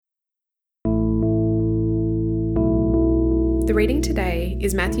The reading today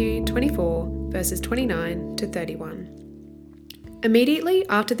is Matthew 24, verses 29 to 31. Immediately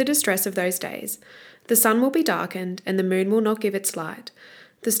after the distress of those days, the sun will be darkened and the moon will not give its light.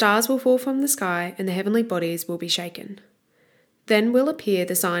 The stars will fall from the sky and the heavenly bodies will be shaken. Then will appear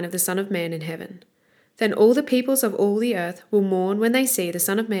the sign of the Son of Man in heaven. Then all the peoples of all the earth will mourn when they see the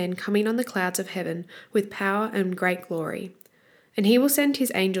Son of Man coming on the clouds of heaven with power and great glory. And he will send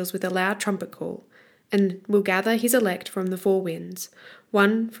his angels with a loud trumpet call, and will gather his elect from the four winds,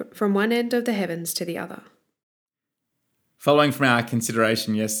 from one end of the heavens to the other. Following from our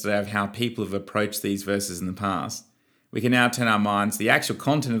consideration yesterday of how people have approached these verses in the past, we can now turn our minds to the actual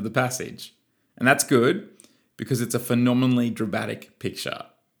content of the passage. And that's good, because it's a phenomenally dramatic picture.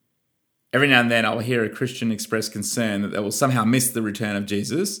 Every now and then I'll hear a Christian express concern that they will somehow miss the return of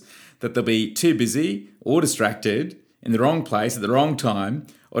Jesus, that they'll be too busy or distracted, in the wrong place at the wrong time,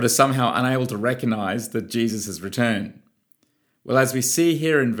 or just somehow unable to recognise that Jesus has returned. Well, as we see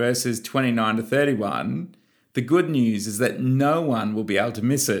here in verses 29 to 31, the good news is that no one will be able to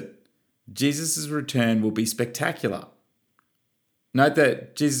miss it. Jesus' return will be spectacular. Note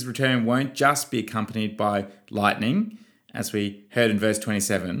that Jesus' return won't just be accompanied by lightning, as we heard in verse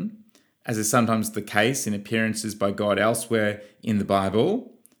 27, as is sometimes the case in appearances by God elsewhere in the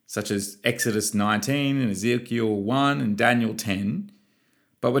Bible, such as Exodus 19 and Ezekiel 1 and Daniel 10.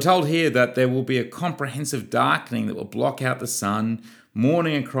 But we're told here that there will be a comprehensive darkening that will block out the sun,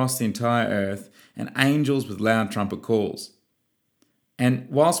 mourning across the entire earth, and angels with loud trumpet calls. And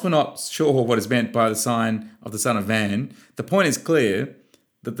whilst we're not sure what is meant by the sign of the Son of Man, the point is clear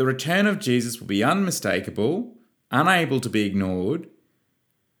that the return of Jesus will be unmistakable, unable to be ignored,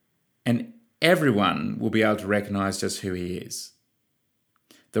 and everyone will be able to recognise just who he is.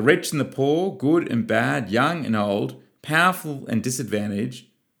 The rich and the poor, good and bad, young and old, powerful and disadvantaged,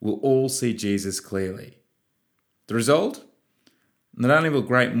 will all see Jesus clearly. The result? Not only will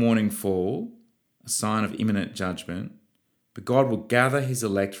great mourning fall, a sign of imminent judgment, but God will gather his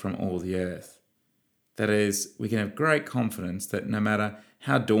elect from all the earth. That is, we can have great confidence that no matter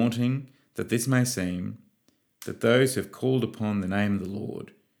how daunting that this may seem, that those who have called upon the name of the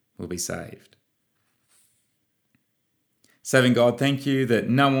Lord will be saved. Saving God, thank you that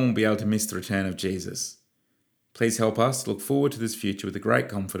no one will be able to miss the return of Jesus. Please help us look forward to this future with a great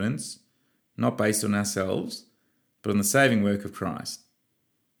confidence, not based on ourselves, but on the saving work of Christ.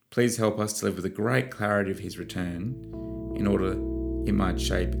 Please help us to live with a great clarity of his return in order it might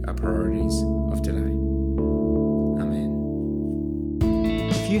shape our priorities of today. Amen.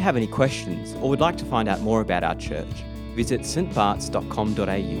 If you have any questions or would like to find out more about our church, visit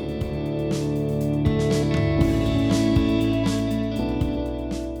stbarts.com.au.